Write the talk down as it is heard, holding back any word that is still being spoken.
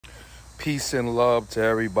Peace and love to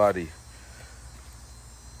everybody.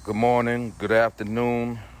 Good morning, good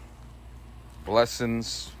afternoon.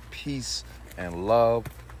 Blessings, peace, and love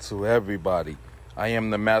to everybody. I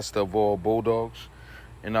am the master of all bulldogs,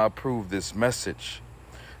 and I approve this message.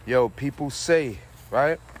 Yo, people say,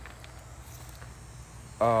 right?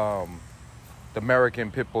 The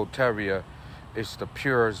American Pit Bull Terrier is the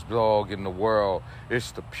purest dog in the world.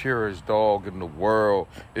 It's the purest dog in the world.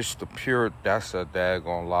 It's the pure. That's a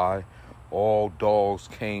daggone lie. All dogs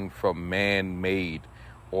came from man-made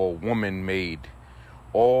or woman-made.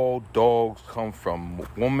 All dogs come from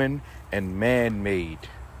woman and man-made,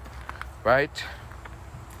 right?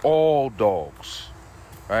 All dogs,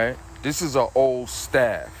 right? This is an old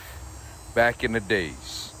staff back in the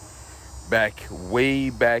days,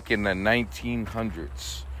 way back in the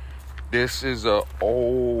 1900s. This is an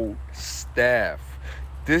old staff.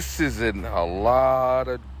 This is in a lot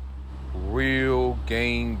of real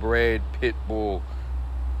game-bred pit bull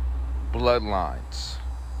bloodlines,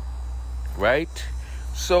 right?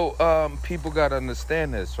 So people gotta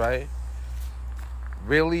understand this, right?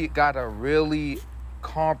 Really gotta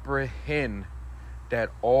comprehend that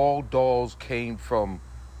all dogs came from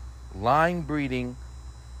line breeding,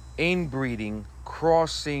 inbreeding,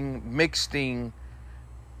 crossing, mixing,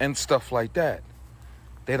 and stuff like that.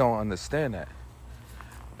 They don't understand that.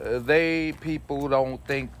 People don't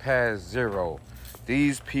think past zero.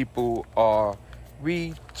 These people are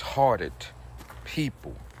retarded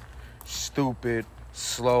people. Stupid,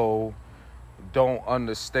 slow, don't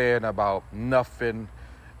understand about nothing,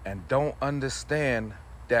 and don't understand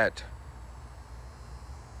that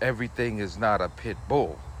everything is not a pit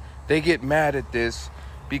bull. They get mad at this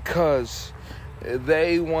because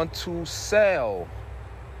they want to sell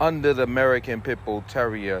under the American Pit Bull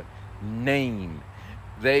Terrier name.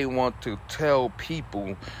 They want to tell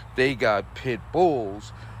people they got pit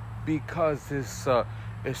bulls because it's a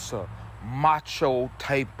macho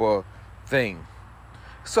type of thing.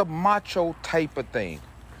 It's a macho type of thing.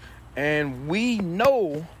 And we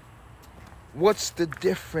know what's the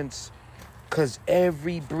difference, because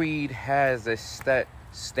every breed has a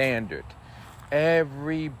standard.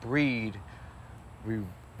 Every breed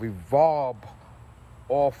revolve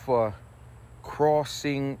off of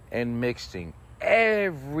crossing and mixing.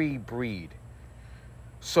 Every breed.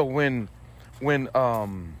 So when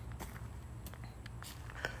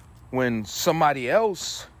somebody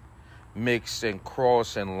else mix and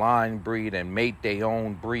cross and line breed and make their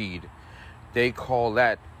own breed, they call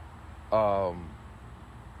that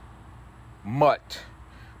mutt.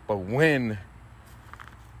 But when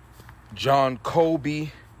John Kobe,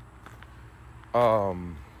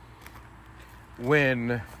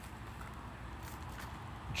 when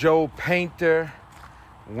Joe Painter,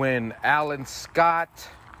 when Alan Scott,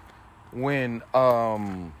 when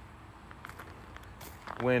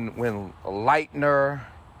Leitner,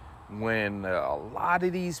 when a lot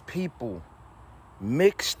of these people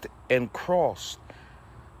mixed and crossed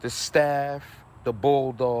the staff, the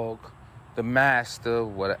bulldog, the master,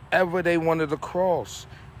 whatever they wanted to cross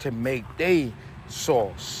to make their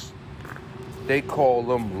sauce, they call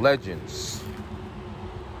them legends,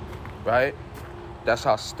 right? That's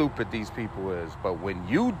how stupid these people is. But when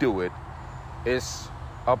you do it, it's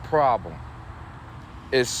a problem.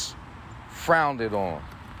 It's frowned on.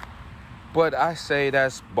 But I say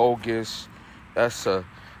that's bogus. That's the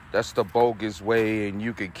bogus way, and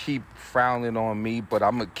you could keep frowning on me, but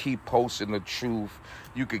I'm gonna keep posting the truth.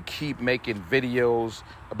 You could keep making videos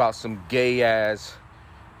about some gay ass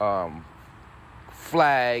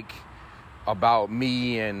flag about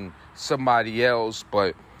me and somebody else,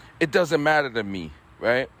 but it doesn't matter to me,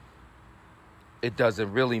 right? It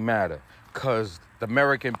doesn't really matter, because the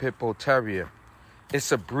American Pit Bull Terrier,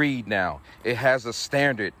 it's a breed now. It has a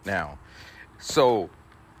standard now. So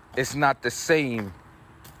it's not the same.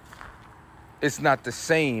 It's not the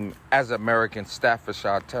same as American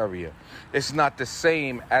Staffordshire Terrier. It's not the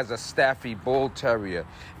same as a Staffy Bull Terrier.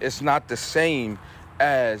 It's not the same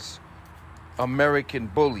as American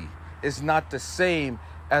Bully. It's not the same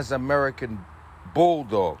as American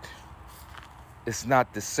Bulldog. It's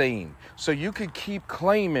not the same. So you can keep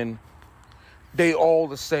claiming they all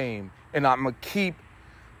the same, and I'm gonna keep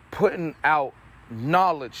putting out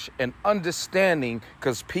knowledge and understanding,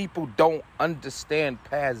 because people don't understand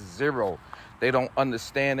past zero. They don't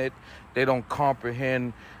understand it. They don't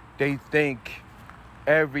comprehend. They think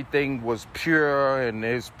everything was pure and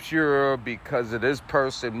is pure because of this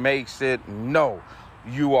person makes it. No,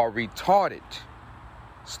 you are retarded.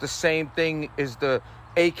 It's the same thing as the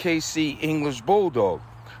AKC English Bulldog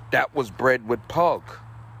that was bred with pug.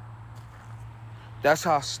 That's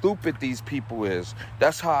how stupid these people is.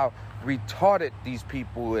 That's how retarded these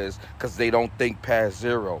people is, because they don't think past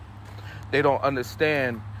zero. They don't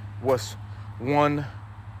understand what's 1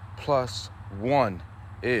 plus 1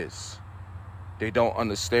 is. They don't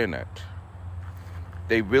understand that.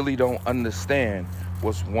 They really don't understand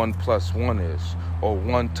what's 1 plus 1 is, or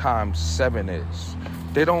 1 times 7 is.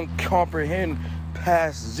 They don't comprehend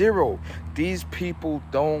past zero. These people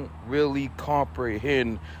don't really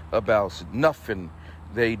comprehend about nothing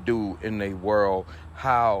they do in the world.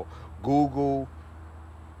 How Google,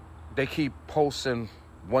 they keep posting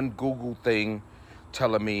one Google thing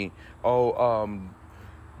telling me, oh,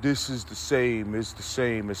 this is the same, it's the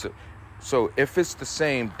same. So if it's the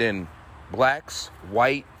same, then blacks,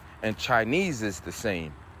 white, and Chinese is the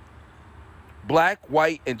same. Black,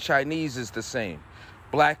 white, and Chinese is the same.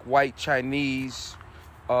 Black, white, Chinese,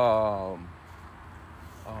 what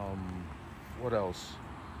else?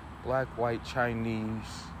 Black, white, Chinese,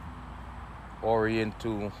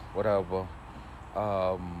 Oriental, whatever.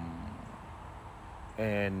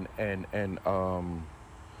 And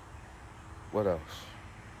what else?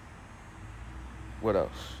 What else?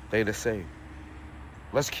 They the same.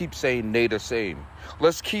 Let's keep saying they the same.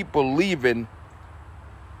 Let's keep believing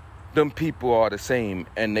them people are the same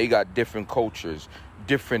and they got different cultures,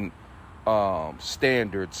 different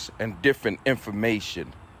standards, and different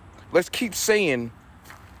information. Let's keep saying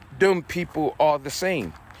them people are the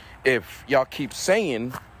same. If y'all keep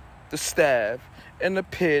saying the staff and the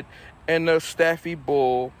pit and the staffy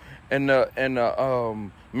bull and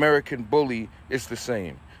the American bully is the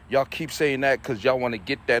same. Y'all keep saying that because y'all want to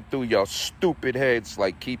get that through y'all stupid heads.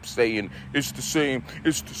 Like, keep saying, it's the same,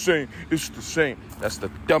 it's the same, it's the same. That's the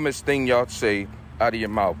dumbest thing y'all say out of your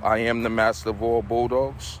mouth. I am the master of all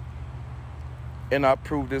bulldogs. And I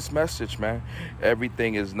prove this message, man.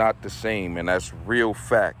 Everything is not the same. And that's real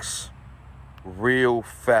facts. Real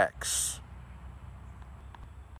facts.